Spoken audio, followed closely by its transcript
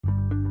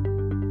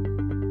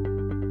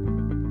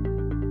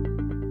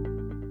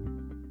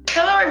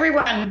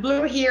everyone,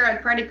 Blue here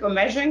at Particle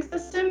Measuring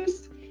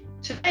Systems.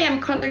 Today I'm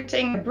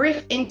conducting a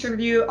brief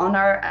interview on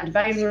our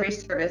advisory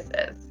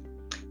services.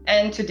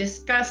 And to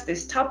discuss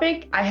this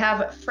topic, I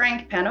have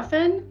Frank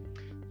Panofen.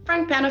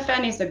 Frank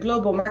Panofen is a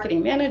global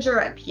marketing manager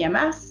at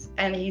PMS,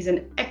 and he's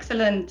an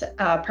excellent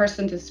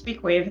person to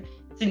speak with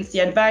since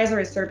the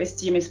advisory service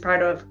team is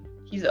part of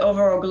his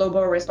overall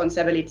global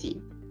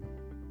responsibility.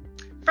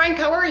 Frank,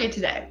 how are you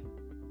today?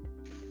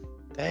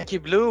 Thank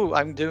you, Blue.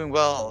 I'm doing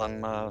well.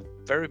 I'm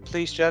very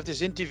pleased to have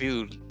this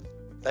interview.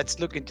 Let's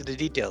look into the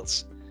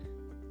details.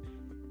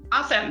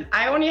 Awesome.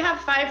 I only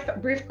have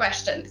 5 brief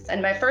questions.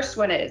 And my first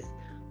one is,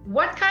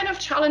 what kind of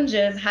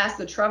challenges has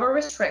the travel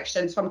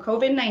restrictions from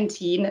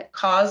COVID-19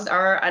 caused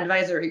our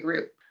advisory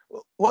group?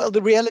 Well,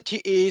 the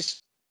reality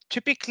is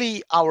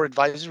typically our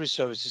advisory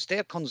services, they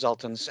are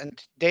consultants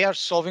and they are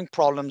solving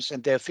problems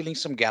and they're filling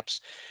some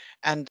gaps.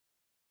 And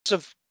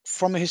so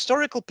from a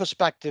historical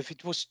perspective,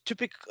 it was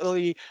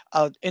typically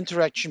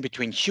interaction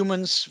between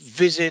humans,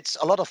 visits,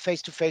 a lot of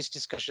face-to-face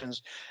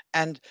discussions,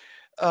 and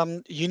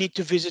you need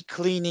to visit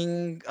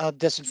cleaning,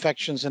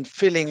 disinfections and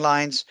filling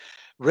lines,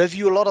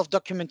 review a lot of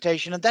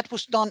documentation, and that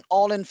was done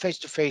all in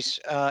face-to-face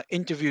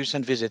interviews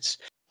and visits.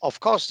 Of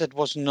course, that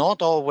was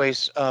not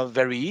always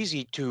very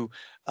easy to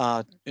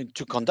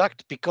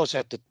conduct, because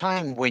at the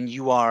time when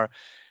you are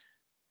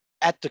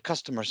at the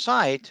customer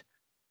side,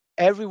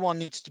 everyone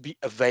needs to be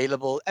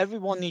available,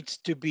 everyone needs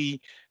to be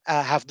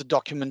have the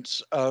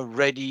documents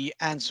ready,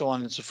 and so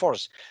on and so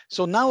forth.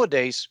 So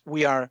nowadays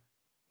we are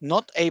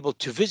not able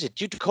to visit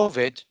due to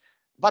COVID,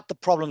 but the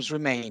problems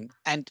remain,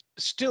 and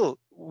still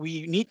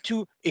we need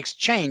to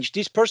exchange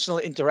this personal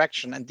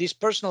interaction and these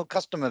personal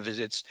customer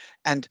visits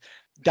and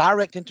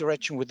direct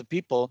interaction with the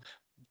people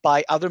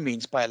by other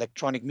means, by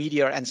electronic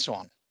media and so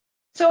on.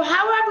 So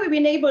how have we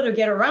been able to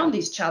get around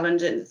these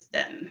challenges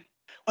then?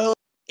 Well,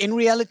 in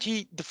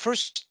reality, the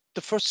first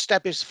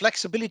step is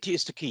flexibility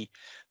is the key.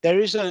 There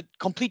is a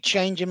complete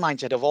change in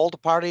mindset of all the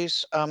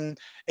parties.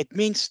 It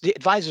means the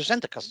advisors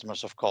and the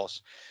customers, of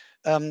course.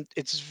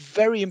 It's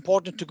very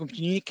important to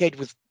communicate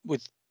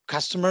with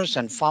customers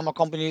and pharma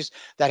companies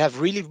that have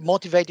really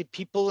motivated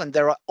people and they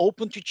are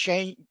open to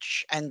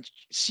change and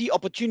see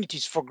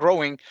opportunities for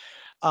growing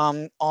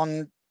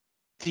on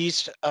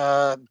these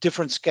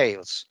different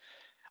scales.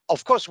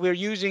 Of course, we're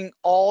using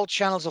all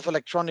channels of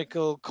electronic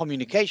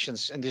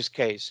communications in this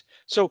case.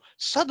 So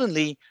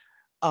suddenly,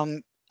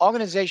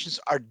 organizations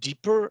are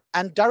deeper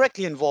and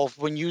directly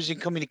involved when using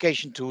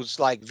communication tools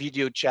like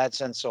video chats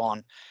and so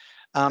on.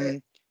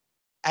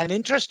 And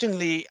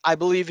interestingly, I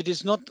believe it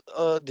is not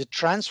the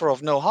transfer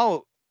of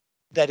know-how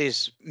that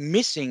is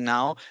missing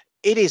now.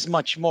 It is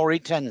much more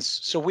intense.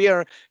 So we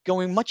are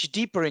going much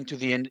deeper into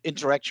the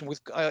interaction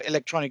with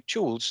electronic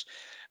tools.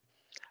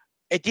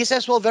 It is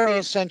as well very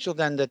essential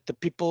then that the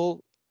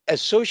people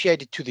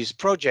associated to these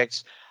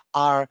projects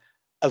are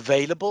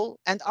available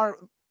and are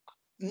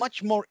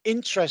much more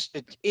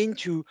interested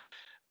into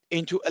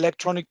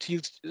electronic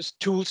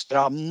tools that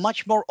are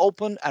much more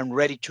open and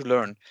ready to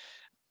learn.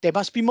 They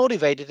must be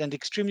motivated and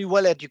extremely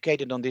well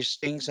educated on these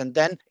things, and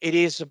then it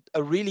is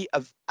a really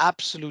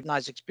absolute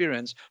nice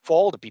experience for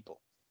all the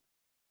people.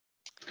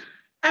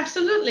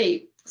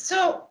 Absolutely.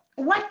 So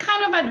what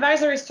kind of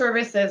advisory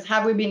services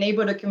have we been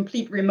able to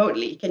complete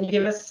remotely? Can you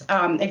give us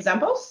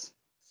examples?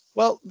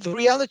 Well, the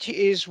reality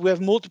is we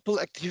have multiple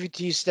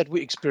activities that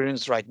we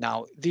experience right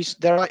now.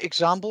 There are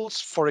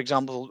examples, for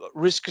example,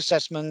 risk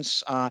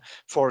assessments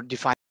for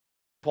defining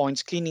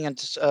points, cleaning and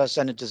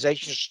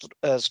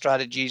sanitization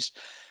strategies.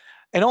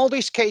 In all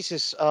these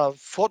cases,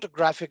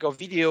 photographic or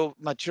video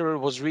material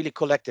was really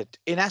collected.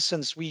 In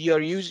essence, we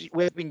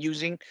have been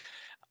using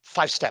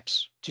 5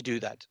 steps to do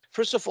that.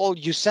 First of all,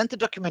 you send the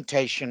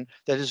documentation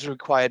that is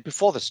required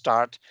before the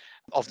start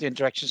of the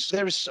interactions. So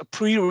there is a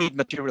pre-read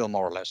material,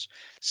 more or less.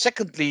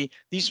 Secondly,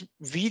 these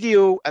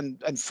video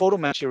and photo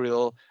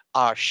material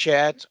are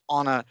shared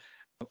on a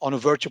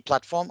virtual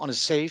platform, on a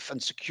safe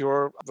and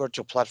secure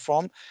virtual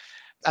platform.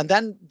 And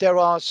then there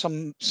are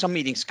some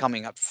meetings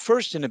coming up.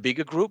 First in a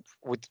bigger group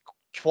with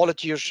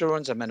quality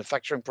assurance and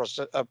manufacturing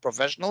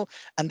professional,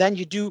 and then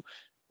you do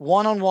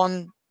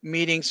one-on-one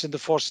meetings in the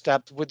 4th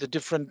step with the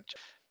different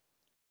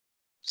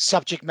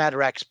subject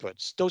matter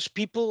experts. Those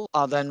people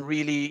are then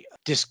really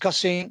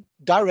discussing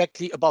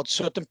directly about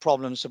certain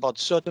problems, about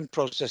certain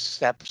process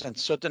steps and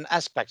certain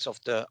aspects of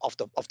the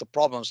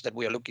problems that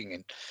we are looking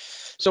in.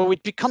 So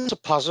it becomes a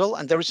puzzle,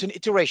 and there is an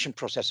iteration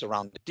process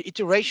around it. The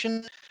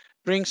iteration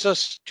brings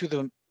us to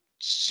the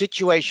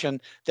situation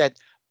that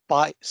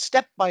by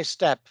step,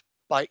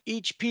 by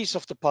each piece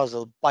of the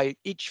puzzle, by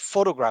each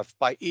photograph,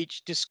 by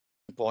each discussion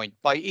point,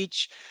 by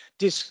each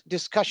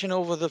discussion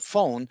over the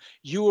phone,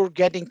 you are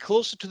getting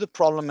closer to the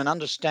problem and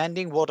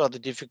understanding what are the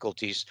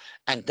difficulties.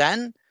 And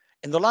then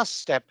in the last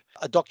step,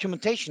 a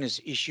documentation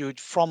is issued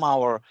from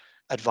our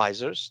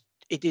advisors.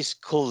 It is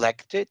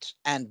collected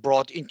and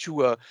brought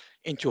into a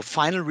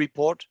final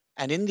report.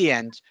 And in the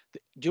end,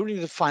 during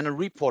the final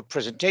report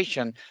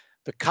presentation,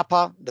 The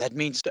kappa, that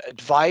means the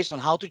advice on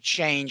how to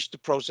change the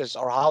process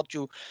or how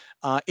to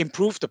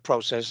improve the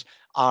process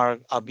are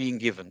being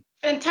given.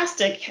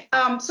 Fantastic.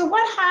 So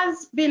what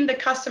has been the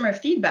customer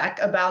feedback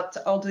about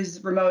all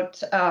these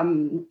remote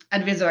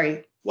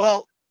advisory?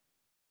 Well,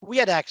 we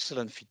had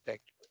excellent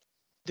feedback.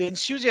 The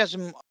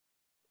enthusiasm,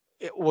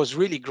 it was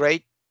really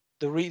great.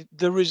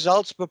 The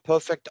results were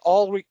perfect.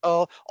 All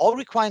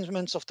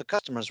requirements of the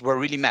customers were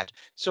really met.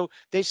 So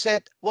they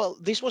said, well,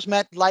 this was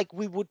met like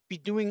we would be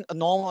doing a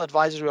normal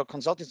advisory or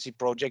consultancy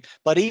project,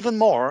 but even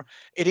more,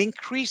 it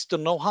increased the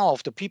know-how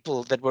of the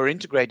people that were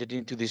integrated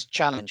into this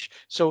challenge.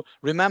 So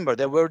remember,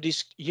 there were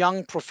these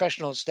young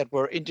professionals that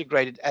were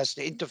integrated as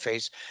the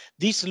interface.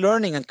 This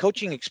learning and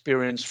coaching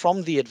experience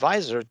from the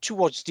advisor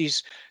towards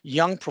these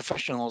young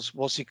professionals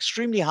was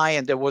extremely high,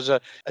 and there was a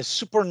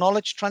super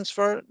knowledge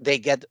transfer. They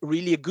get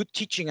really a good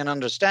teaching and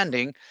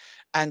understanding,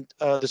 and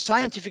the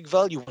scientific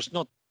value was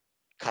not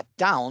cut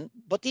down,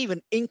 but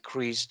even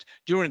increased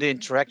during the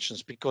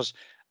interactions, because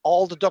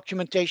all the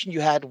documentation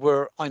you had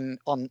were on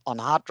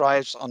hard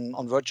drives,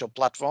 on virtual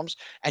platforms,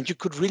 and you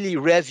could really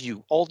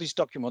review all these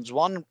documents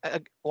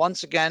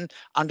once again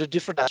under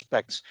different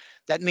aspects.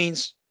 That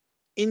means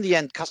in the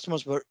end,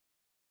 customers were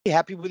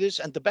happy with this,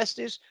 and the best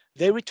is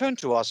they return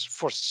to us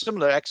for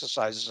similar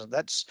exercises, and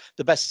that's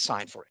the best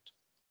sign for it.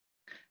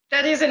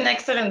 That is an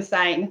excellent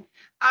sign.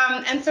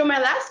 And so my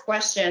last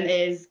question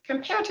is,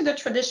 compared to the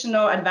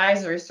traditional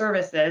advisory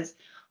services,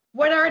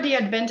 what are the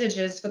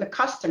advantages for the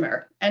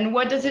customer, and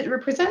what does it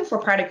represent for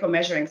particle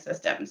measuring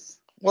systems?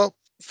 Well,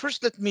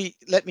 first let me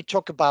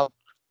talk about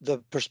the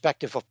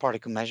perspective of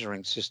particle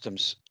measuring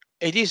systems.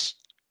 It is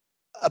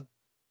a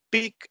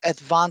big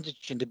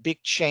advantage and a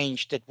big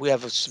change that we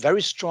have a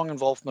very strong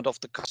involvement of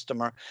the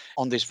customer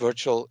on these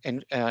virtual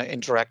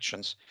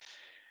interactions.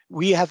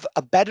 We have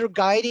a better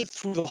guiding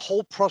through the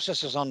whole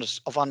processes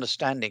of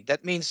understanding.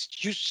 That means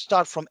you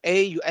start from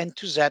A, you end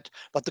to Z,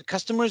 but the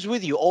customer is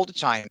with you all the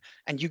time,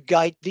 and you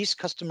guide this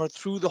customer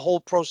through the whole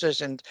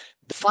process. And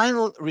the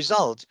final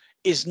result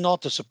is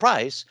not a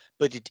surprise,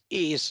 but it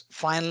is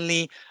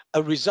finally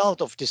a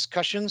result of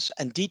discussions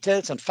and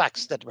details and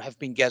facts that have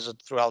been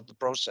gathered throughout the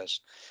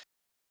process.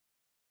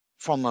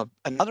 From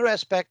another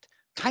aspect,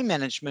 time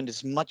management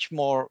is much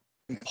more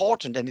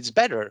important, and it's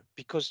better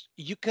because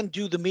you can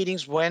do the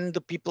meetings when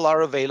the people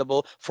are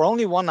available for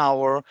only 1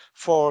 hour,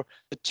 for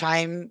the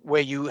time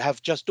where you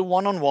have just the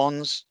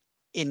one-on-ones.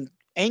 In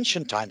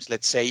ancient times,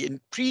 let's say in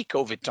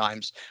pre-COVID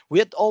times, we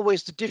had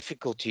always the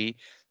difficulty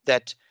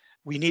that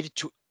we needed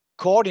to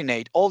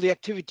coordinate all the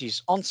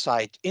activities on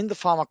site in the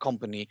pharma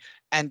company,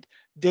 and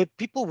the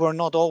people were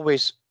not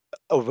always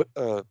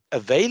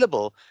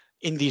available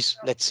in these,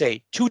 let's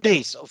say, 2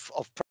 days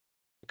of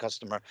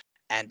customer.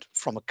 And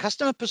from a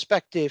customer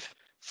perspective,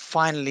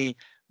 finally,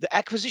 the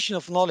acquisition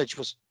of knowledge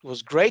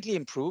was greatly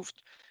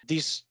improved.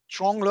 These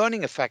strong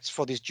learning effects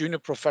for this junior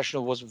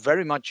professional was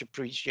very much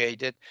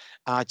appreciated.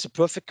 It's a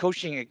perfect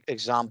coaching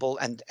example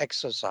and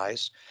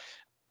exercise.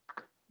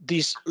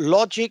 This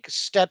logic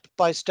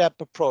step-by-step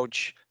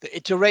approach, the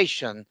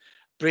iteration,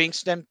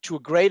 brings them to a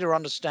greater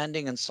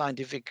understanding and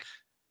scientific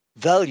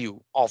value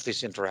of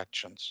these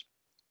interactions.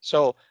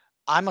 So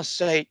I must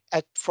say,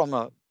 from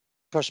a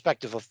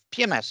perspective of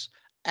PMS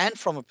and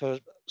from a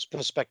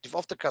perspective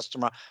of the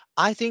customer,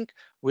 I think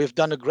we've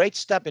done a great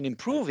step in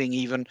improving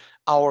even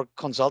our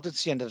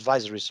consultancy and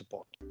advisory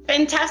support.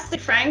 Fantastic,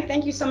 Frank.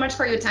 Thank you so much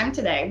for your time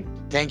today.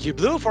 Thank you,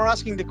 Blue, for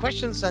asking the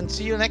questions, and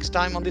see you next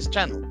time on this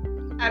channel.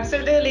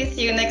 Absolutely.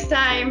 See you next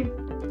time.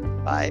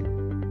 Bye.